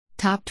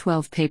Top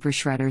 12 Paper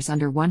Shredders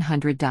Under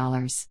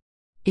 $100.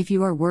 If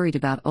you are worried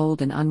about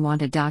old and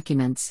unwanted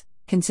documents,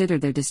 consider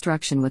their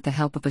destruction with the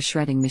help of a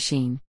shredding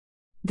machine.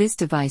 This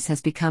device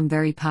has become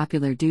very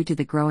popular due to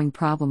the growing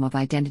problem of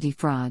identity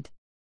fraud.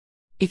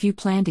 If you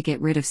plan to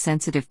get rid of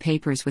sensitive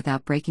papers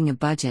without breaking a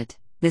budget,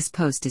 this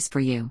post is for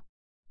you.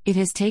 It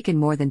has taken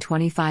more than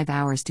 25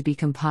 hours to be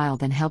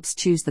compiled and helps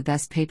choose the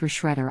best paper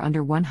shredder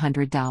under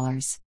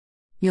 $100.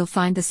 You'll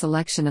find the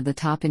selection of the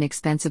top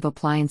inexpensive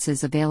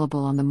appliances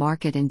available on the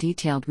market and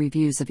detailed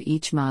reviews of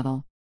each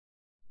model.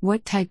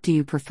 What type do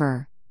you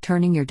prefer,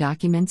 turning your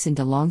documents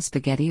into long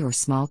spaghetti or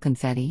small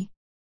confetti?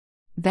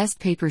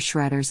 Best paper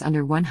shredders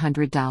under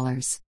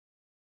 $100.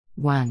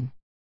 1.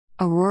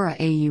 Aurora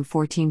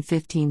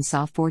AU1415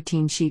 Soft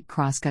 14 Sheet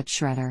Crosscut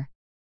Shredder.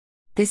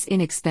 This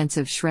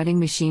inexpensive shredding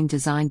machine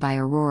designed by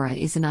Aurora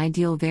is an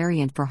ideal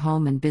variant for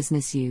home and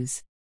business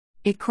use.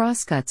 It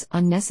crosscuts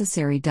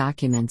unnecessary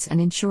documents and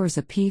ensures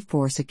a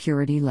P4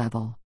 security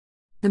level.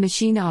 The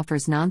machine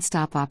offers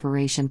non-stop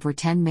operation for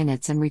 10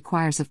 minutes and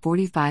requires a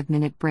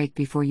 45-minute break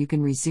before you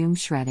can resume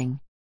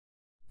shredding.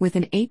 With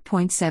an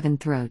 8.7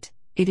 throat,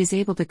 it is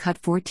able to cut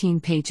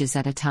 14 pages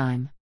at a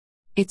time.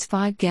 Its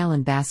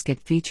 5-gallon basket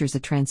features a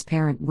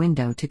transparent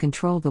window to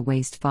control the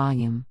waste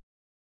volume.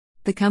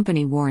 The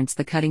company warrants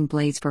the cutting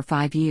blades for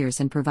 5 years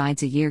and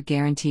provides a year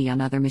guarantee on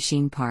other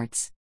machine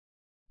parts.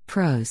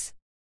 Pros: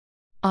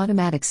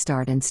 automatic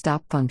start and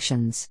stop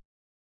functions.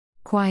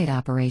 Quiet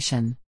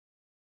operation.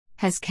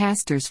 Has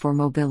casters for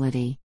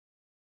mobility.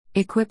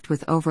 Equipped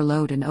with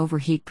overload and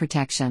overheat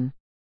protection.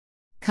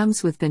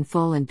 Comes with bin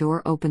full and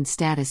door open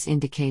status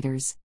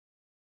indicators.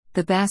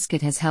 The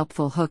basket has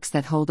helpful hooks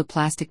that hold a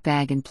plastic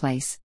bag in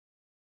place.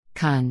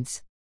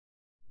 Cons: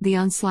 the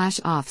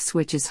on/off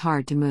switch is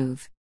hard to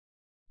move.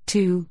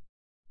 2.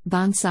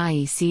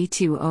 Bonsai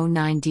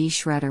C209D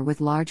Shredder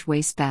with Large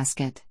Waste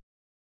Basket.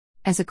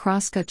 As a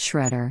crosscut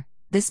shredder,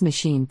 this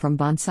machine from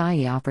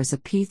Bonsai offers a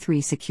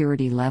P3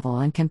 security level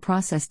and can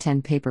process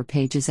 10 paper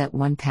pages at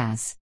one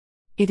pass.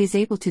 It is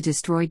able to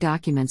destroy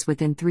documents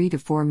within 3 to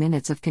 4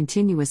 minutes of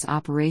continuous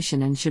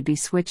operation and should be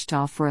switched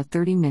off for a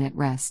 30-minute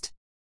rest.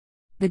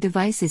 The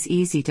device is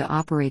easy to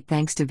operate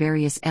thanks to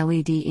various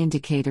LED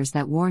indicators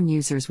that warn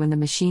users when the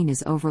machine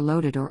is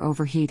overloaded or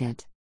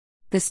overheated.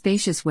 The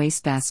spacious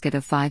wastebasket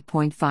of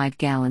 5.5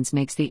 gallons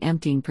makes the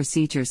emptying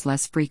procedures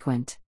less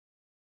frequent.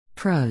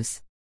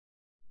 Pros: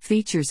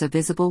 features a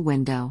visible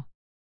window.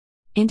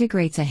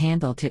 Integrates a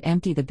handle to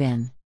empty the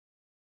bin.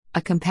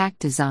 A compact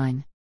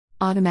design.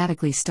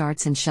 Automatically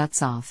starts and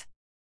shuts off.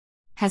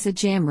 Has a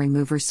jam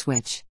remover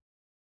switch.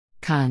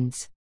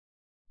 Cons: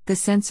 the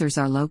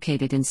sensors are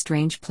located in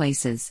strange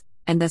places,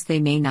 and thus they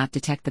may not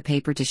detect the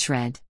paper to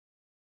shred.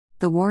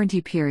 The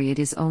warranty period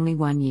is only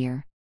 1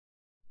 year.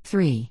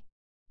 3.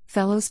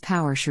 Fellows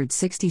PowerShred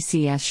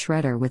 60CS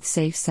Shredder with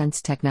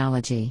SafeSense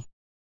technology.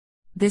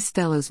 This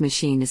Fellows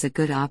machine is a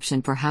good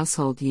option for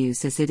household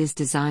use as it is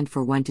designed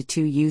for 1 to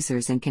 2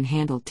 users and can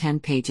handle 10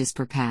 pages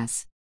per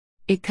pass.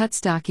 It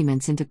cuts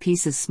documents into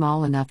pieces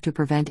small enough to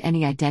prevent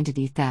any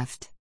identity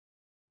theft.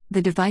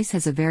 The device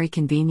has a very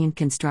convenient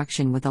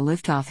construction with a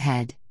lift-off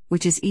head,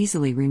 which is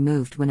easily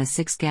removed when a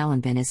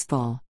 6-gallon bin is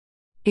full.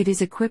 It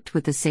is equipped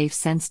with the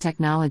SafeSense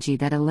technology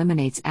that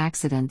eliminates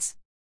accidents.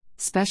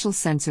 Special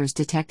sensors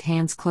detect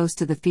hands close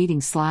to the feeding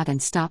slot and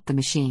stop the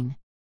machine.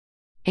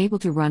 Able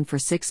to run for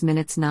 6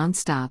 minutes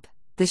non-stop,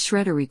 this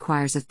shredder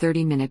requires a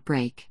 30-minute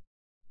break.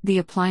 The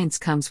appliance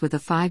comes with a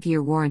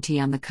 5-year warranty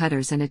on the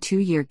cutters and a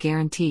 2-year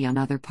guarantee on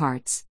other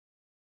parts.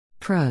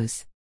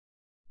 Pros: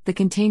 the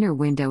container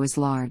window is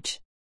large.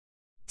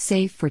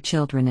 Safe for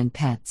children and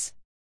pets.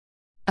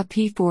 A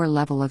P4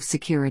 level of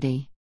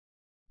security.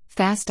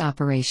 Fast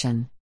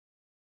operation.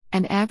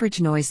 An average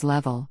noise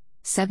level,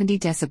 70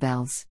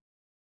 decibels.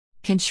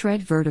 Can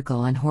shred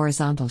vertical and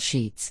horizontal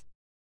sheets.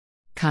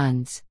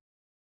 Cons: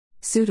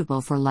 suitable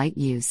for light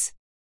use.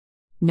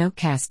 No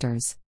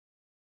casters.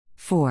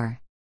 4.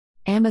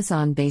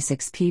 Amazon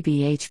Basics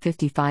PBH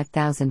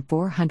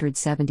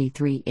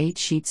 55473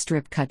 8-sheet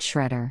strip cut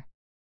shredder.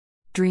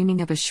 Dreaming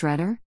of a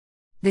shredder?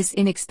 This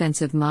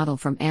inexpensive model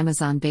from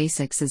Amazon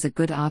Basics is a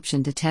good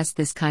option to test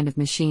this kind of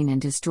machine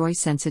and destroy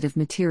sensitive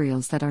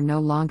materials that are no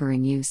longer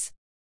in use.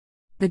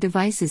 The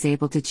device is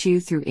able to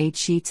chew through 8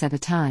 sheets at a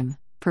time,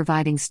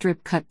 providing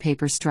strip-cut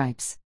paper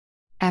stripes.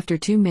 After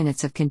 2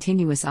 minutes of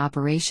continuous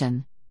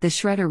operation, the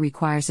shredder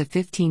requires a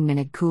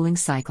 15-minute cooling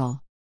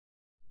cycle.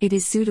 It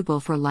is suitable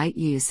for light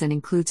use and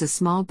includes a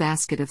small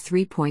basket of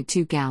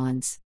 3.2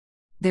 gallons.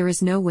 There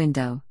is no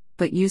window,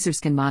 but users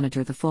can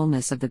monitor the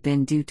fullness of the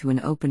bin due to an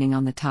opening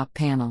on the top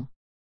panel.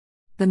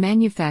 The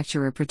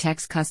manufacturer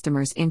protects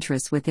customers'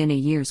 interests within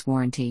a year's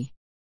warranty.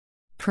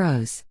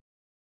 Pros: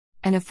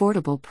 an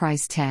affordable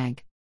price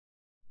tag.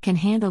 Can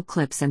handle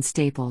clips and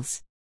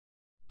staples.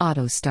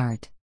 Auto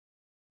start.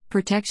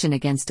 Protection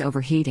against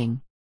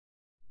overheating.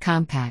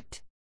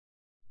 Compact.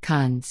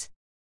 Cons: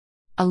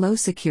 a low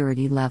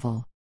security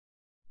level.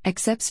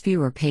 Accepts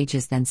fewer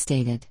pages than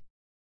stated.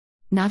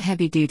 Not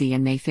heavy duty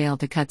and may fail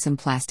to cut some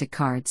plastic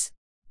cards.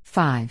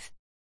 5.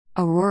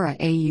 Aurora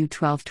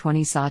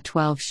AU1220 SAW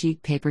 12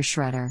 Sheet Paper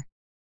Shredder.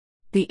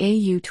 The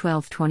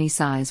AU1220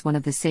 SAW is one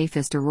of the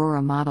safest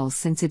Aurora models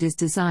since it is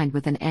designed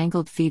with an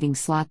angled feeding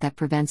slot that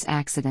prevents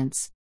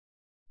accidents.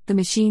 The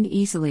machine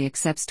easily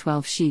accepts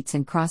 12 sheets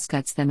and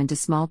crosscuts them into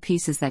small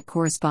pieces that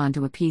correspond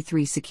to a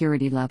P3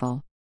 security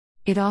level.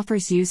 It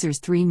offers users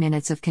 3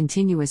 minutes of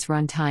continuous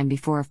run time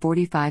before a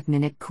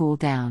 45-minute cool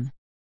down.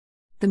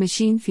 The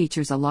machine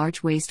features a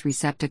large waste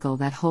receptacle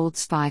that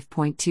holds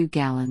 5.2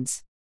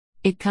 gallons.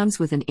 It comes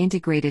with an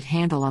integrated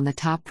handle on the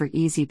top for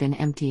easy bin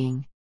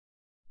emptying.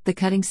 The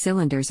cutting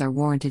cylinders are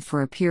warranted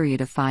for a period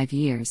of 5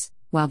 years,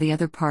 while the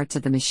other parts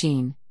of the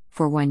machine,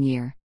 for 1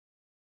 year.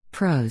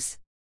 Pros: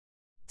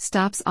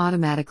 stops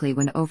automatically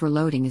when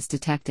overloading is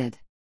detected.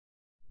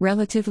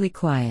 Relatively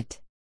quiet.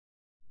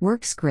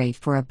 Works great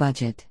for a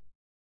budget.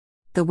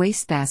 The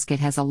wastebasket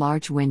has a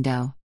large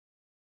window.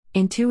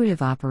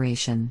 Intuitive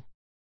operation.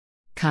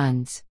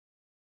 Cons: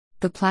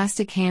 the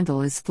plastic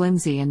handle is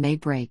flimsy and may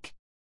break.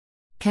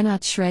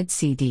 Cannot shred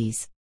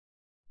CDs.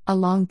 A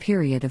long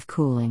period of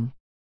cooling.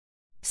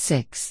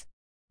 6.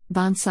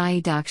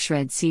 Bonsai Dock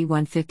Shred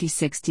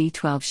C156D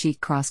 12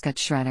 Sheet Crosscut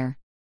Shredder.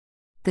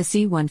 The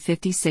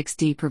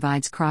C156D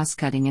provides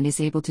crosscutting and is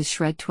able to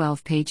shred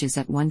 12 pages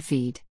at one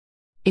feed.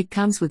 It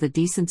comes with a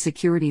decent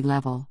security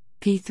level,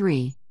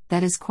 P3,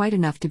 that is quite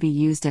enough to be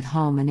used at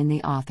home and in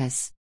the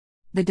office.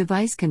 The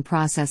device can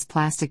process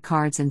plastic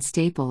cards and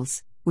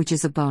staples, which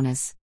is a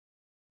bonus.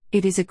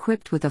 It is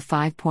equipped with a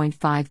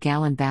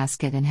 5.5-gallon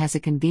basket and has a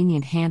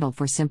convenient handle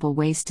for simple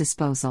waste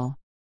disposal.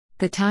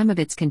 The time of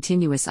its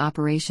continuous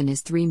operation is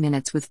 3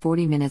 minutes with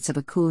 40 minutes of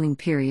a cooling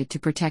period to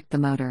protect the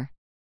motor.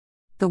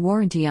 The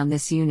warranty on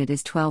this unit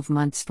is 12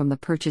 months from the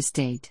purchase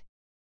date.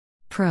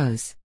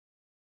 Pros: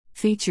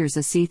 features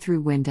a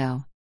see-through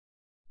window.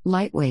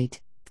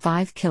 Lightweight,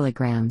 5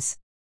 kilograms.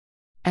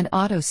 And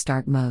auto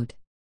start mode.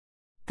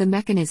 The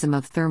mechanism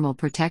of thermal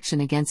protection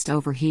against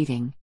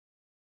overheating.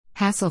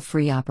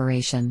 Hassle-free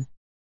operation.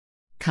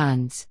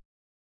 Cons: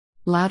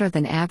 louder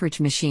than average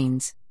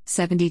machines,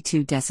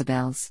 72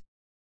 decibels.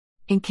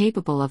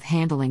 Incapable of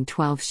handling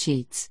 12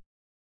 sheets.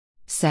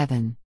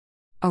 7.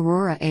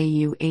 Aurora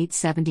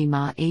AU870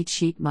 MA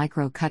 8-sheet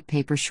micro cut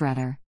paper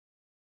shredder.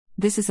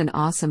 This is an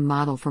awesome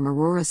model from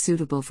Aurora,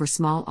 suitable for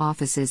small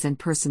offices and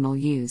personal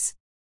use.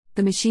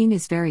 The machine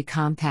is very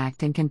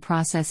compact and can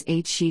process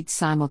 8 sheets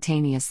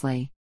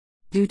simultaneously.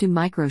 Due to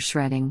micro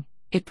shredding,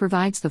 it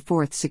provides the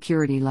 4th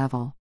security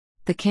level.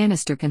 The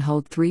canister can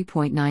hold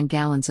 3.9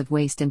 gallons of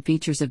waste and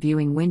features a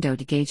viewing window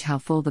to gauge how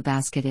full the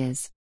basket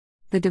is.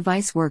 The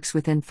device works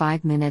within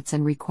 5 minutes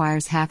and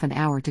requires half an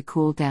hour to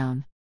cool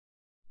down.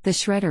 The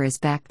shredder is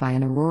backed by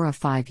an Aurora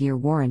 5-year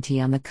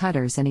warranty on the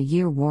cutters and a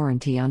year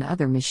warranty on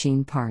other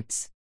machine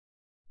parts.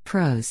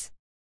 Pros: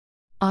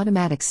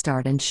 automatic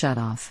start and shut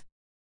off.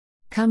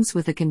 Comes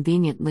with a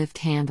convenient lift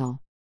handle.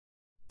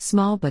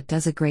 Small but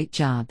does a great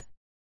job.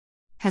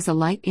 Has a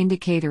light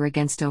indicator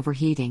against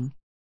overheating.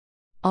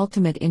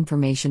 Ultimate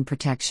information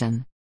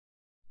protection.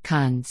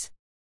 Cons: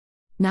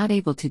 not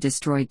able to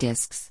destroy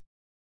discs.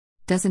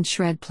 Doesn't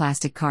shred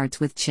plastic cards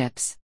with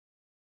chips.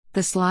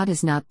 The slot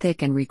is not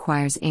thick and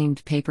requires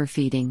aimed paper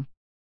feeding.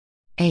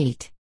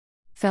 8.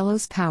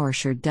 Fellows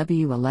PowerShred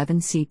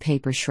W11C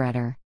Paper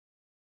Shredder.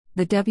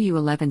 The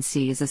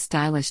W11C is a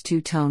stylish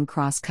two-tone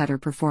cross-cutter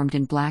performed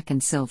in black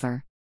and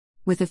silver.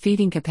 With a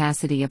feeding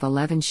capacity of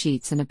 11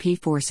 sheets and a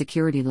P4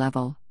 security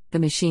level, the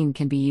machine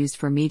can be used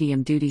for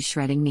medium-duty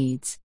shredding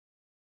needs.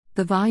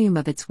 The volume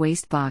of its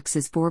waste box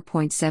is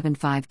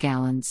 4.75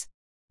 gallons.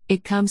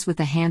 It comes with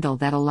a handle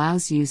that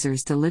allows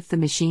users to lift the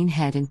machine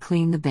head and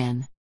clean the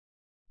bin.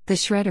 The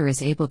shredder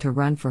is able to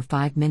run for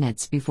 5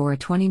 minutes before a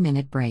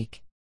 20-minute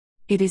break.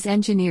 It is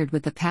engineered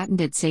with the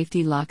patented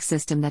safety lock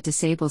system that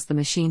disables the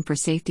machine for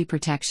safety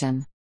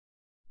protection.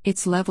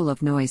 Its level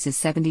of noise is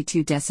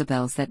 72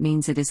 decibels, that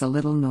means it is a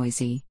little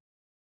noisy.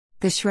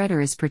 The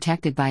shredder is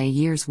protected by a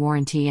year's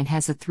warranty and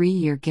has a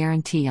 3-year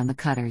guarantee on the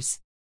cutters.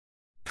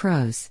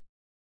 Pros: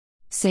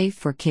 safe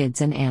for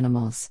kids and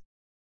animals.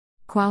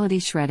 Quality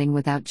shredding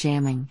without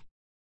jamming.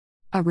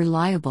 A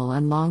reliable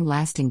and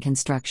long-lasting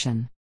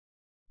construction.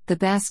 The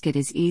basket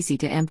is easy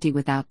to empty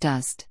without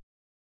dust.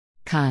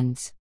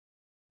 Cons: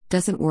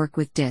 doesn't work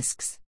with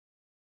discs.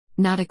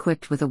 Not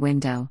equipped with a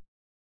window.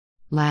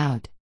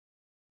 Loud.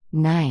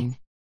 9.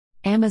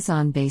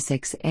 Amazon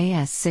Basics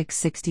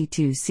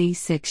AS662C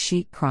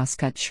 6-sheet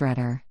crosscut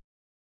shredder.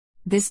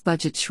 This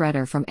budget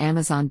shredder from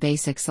Amazon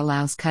Basics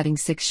allows cutting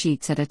 6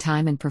 sheets at a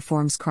time and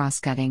performs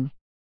cross-cutting.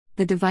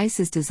 The device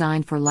is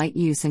designed for light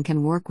use and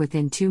can work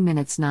within 2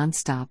 minutes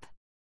non-stop.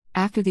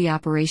 After the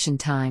operation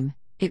time,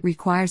 it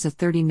requires a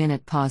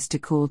 30-minute pause to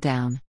cool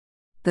down.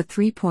 The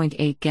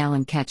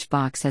 3.8-gallon catch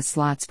box has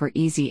slots for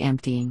easy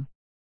emptying.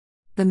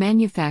 The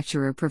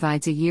manufacturer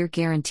provides a year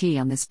guarantee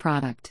on this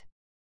product.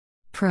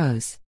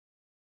 Pros: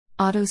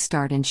 auto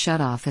start and shut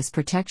off as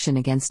protection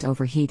against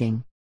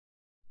overheating.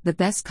 The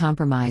best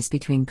compromise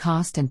between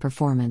cost and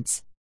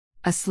performance.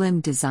 A slim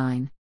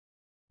design.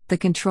 The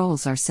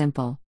controls are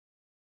simple.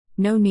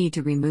 No need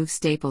to remove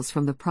staples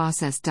from the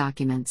process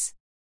documents.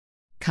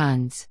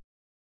 Cons: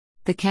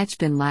 The catch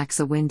bin lacks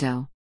a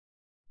window.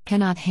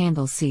 Cannot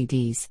handle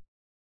CDs.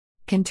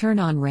 Can turn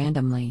on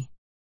randomly.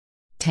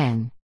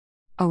 10.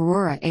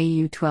 Aurora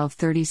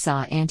AU1230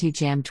 SAW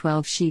Anti-Jam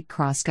 12 Sheet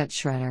Crosscut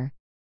Shredder.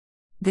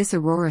 This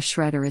Aurora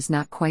shredder is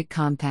not quite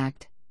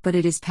compact, but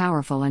it is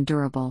powerful and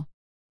durable.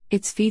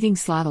 Its feeding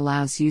slot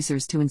allows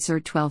users to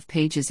insert 12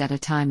 pages at a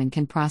time and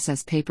can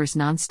process papers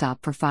non-stop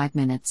for 5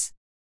 minutes.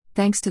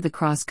 Thanks to the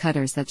cross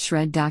cutters that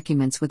shred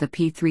documents with a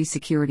P3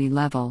 security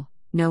level,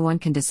 no one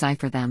can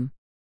decipher them.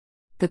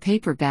 The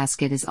paper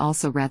basket is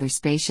also rather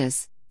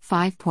spacious,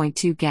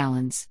 5.2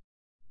 gallons.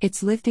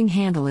 Its lifting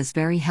handle is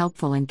very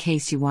helpful in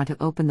case you want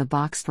to open the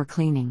box for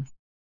cleaning.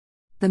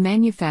 The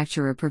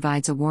manufacturer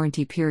provides a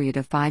warranty period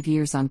of 5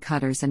 years on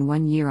cutters and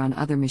 1 year on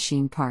other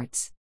machine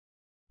parts.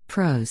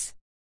 Pros.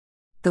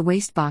 The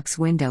waste box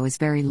window is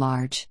very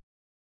large.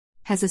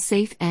 Has a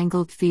safe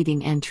angled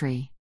feeding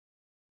entry.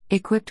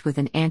 Equipped with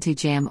an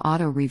anti-jam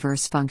auto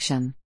reverse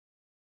function.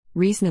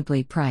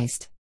 Reasonably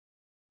priced.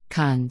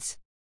 Cons.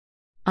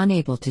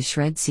 Unable to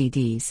shred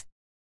CDs.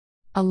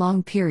 A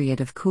long period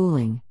of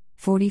cooling,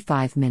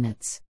 45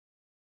 minutes.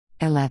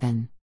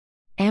 11.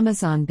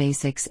 Amazon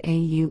Basics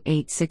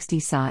AU860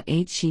 SAW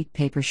 8-sheet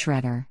paper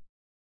shredder.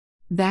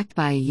 Backed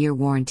by a year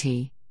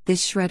warranty,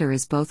 this shredder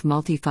is both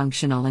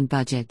multifunctional and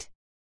budget.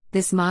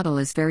 This model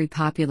is very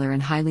popular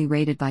and highly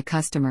rated by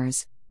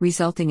customers,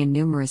 resulting in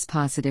numerous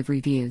positive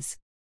reviews.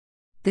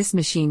 This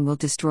machine will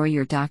destroy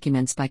your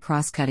documents by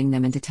cross-cutting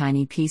them into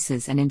tiny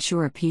pieces and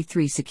ensure a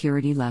P3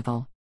 security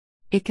level.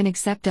 It can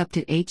accept up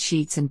to 8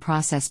 sheets and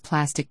process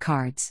plastic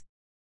cards.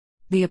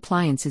 The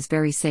appliance is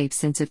very safe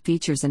since it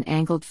features an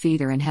angled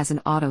feeder and has an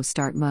auto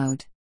start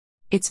mode.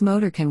 Its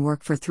motor can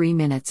work for 3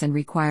 minutes and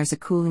requires a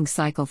cooling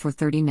cycle for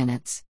 30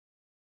 minutes.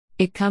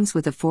 It comes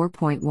with a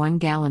 4.1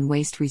 gallon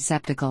waste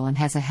receptacle and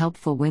has a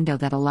helpful window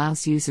that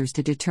allows users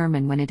to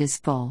determine when it is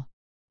full.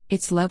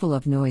 Its level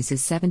of noise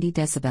is 70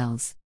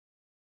 decibels.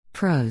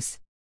 Pros.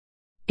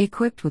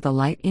 Equipped with a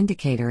light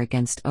indicator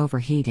against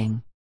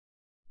overheating.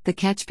 The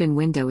catch bin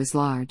window is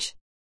large.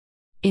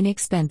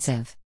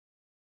 Inexpensive.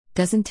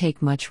 Doesn't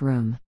take much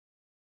room.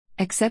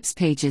 Accepts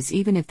pages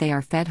even if they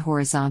are fed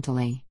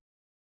horizontally.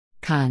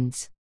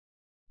 Cons.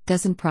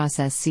 Doesn't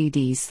process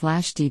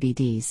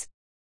CDs/DVDs.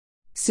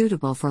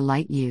 Suitable for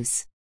light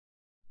use.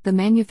 The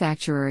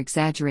manufacturer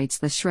exaggerates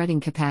the shredding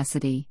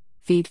capacity,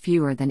 feed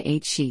fewer than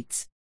 8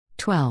 sheets.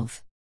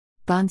 12.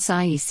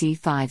 Bonsai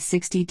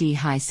C560D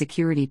High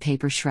Security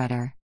Paper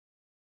Shredder.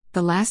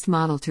 The last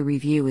model to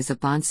review is a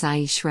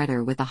Bonsai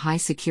shredder with a high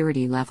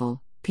security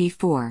level,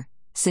 P4,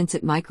 since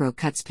it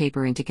micro-cuts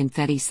paper into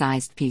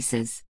confetti-sized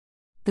pieces.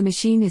 The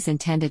machine is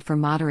intended for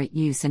moderate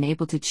use and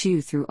able to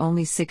chew through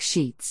only 6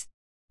 sheets.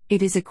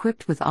 It is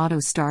equipped with auto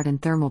start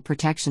and thermal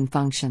protection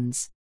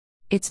functions.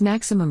 Its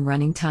maximum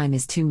running time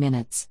is 2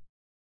 minutes.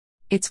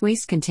 Its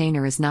waste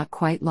container is not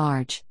quite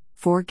large,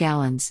 4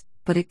 gallons,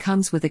 but it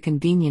comes with a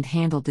convenient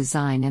handle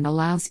design and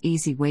allows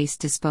easy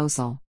waste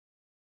disposal.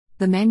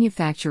 The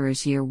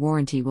manufacturer's year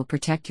warranty will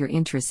protect your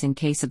interests in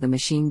case of the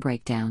machine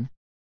breakdown.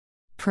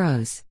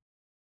 Pros.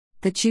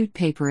 The chewed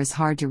paper is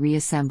hard to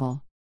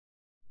reassemble.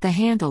 The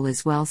handle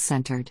is well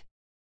centered.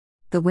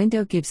 The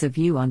window gives a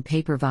view on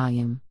paper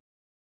volume.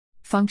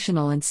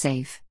 Functional and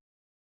safe.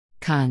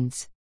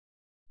 Cons.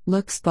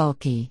 Looks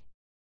bulky.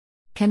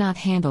 Cannot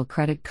handle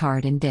credit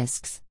card and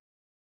discs.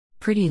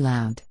 Pretty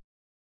loud.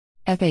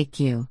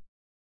 FAQ.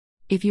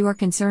 If you are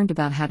concerned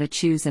about how to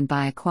choose and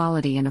buy a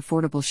quality and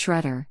affordable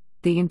shredder,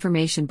 the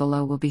information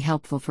below will be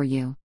helpful for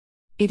you.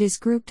 It is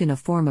grouped in a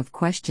form of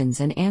questions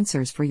and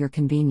answers for your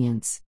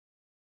convenience.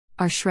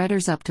 Are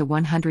shredders up to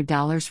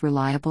 $100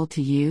 reliable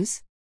to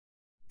use?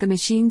 The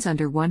machines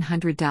under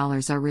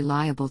 $100 are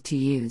reliable to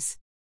use.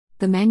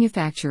 The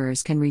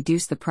manufacturers can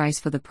reduce the price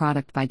for the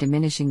product by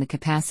diminishing the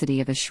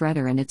capacity of a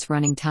shredder and its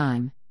running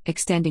time,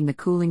 extending the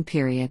cooling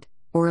period,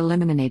 or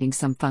eliminating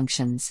some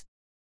functions.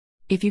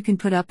 If you can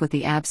put up with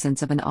the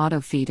absence of an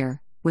auto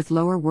feeder, with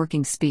lower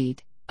working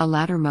speed, a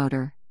louder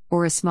motor,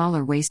 or a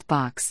smaller waste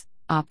box,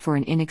 opt for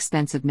an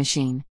inexpensive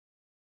machine.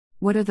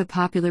 What are the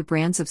popular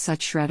brands of such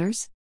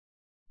shredders?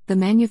 The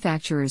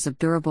manufacturers of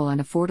durable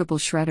and affordable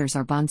shredders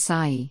are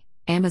Bonsai,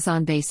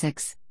 Amazon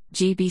Basics,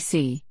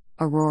 GBC,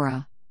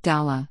 Aurora,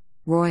 Dala,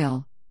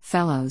 Royal,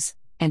 Fellows,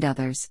 and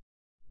others.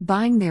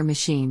 Buying their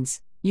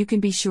machines, you can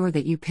be sure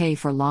that you pay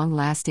for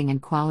long-lasting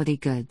and quality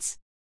goods.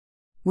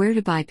 Where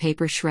to buy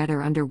paper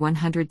shredder under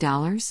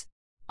 $100?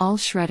 All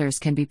shredders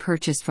can be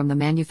purchased from the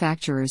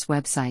manufacturer's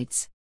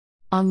websites.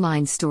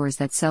 Online stores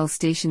that sell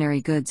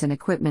stationary goods and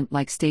equipment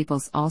like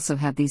Staples also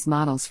have these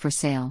models for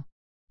sale.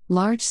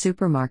 Large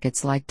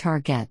supermarkets like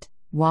Target,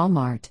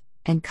 Walmart,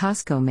 and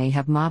Costco may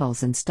have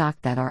models in stock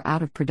that are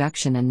out of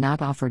production and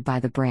not offered by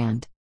the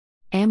brand.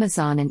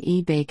 Amazon and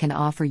eBay can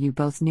offer you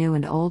both new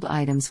and old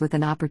items with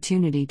an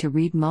opportunity to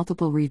read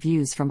multiple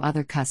reviews from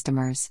other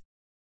customers.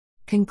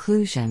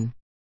 Conclusion.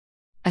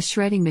 A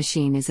shredding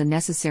machine is a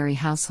necessary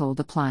household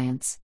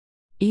appliance.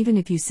 Even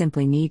if you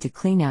simply need to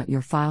clean out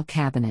your file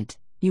cabinet,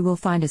 you will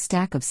find a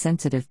stack of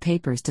sensitive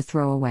papers to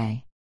throw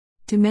away.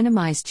 To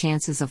minimize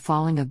chances of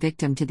falling a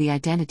victim to the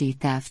identity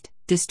theft,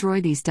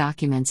 destroy these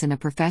documents in a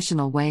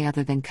professional way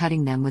other than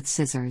cutting them with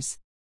scissors.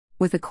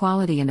 With a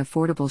quality and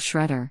affordable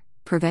shredder,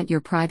 prevent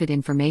your private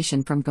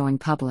information from going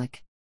public.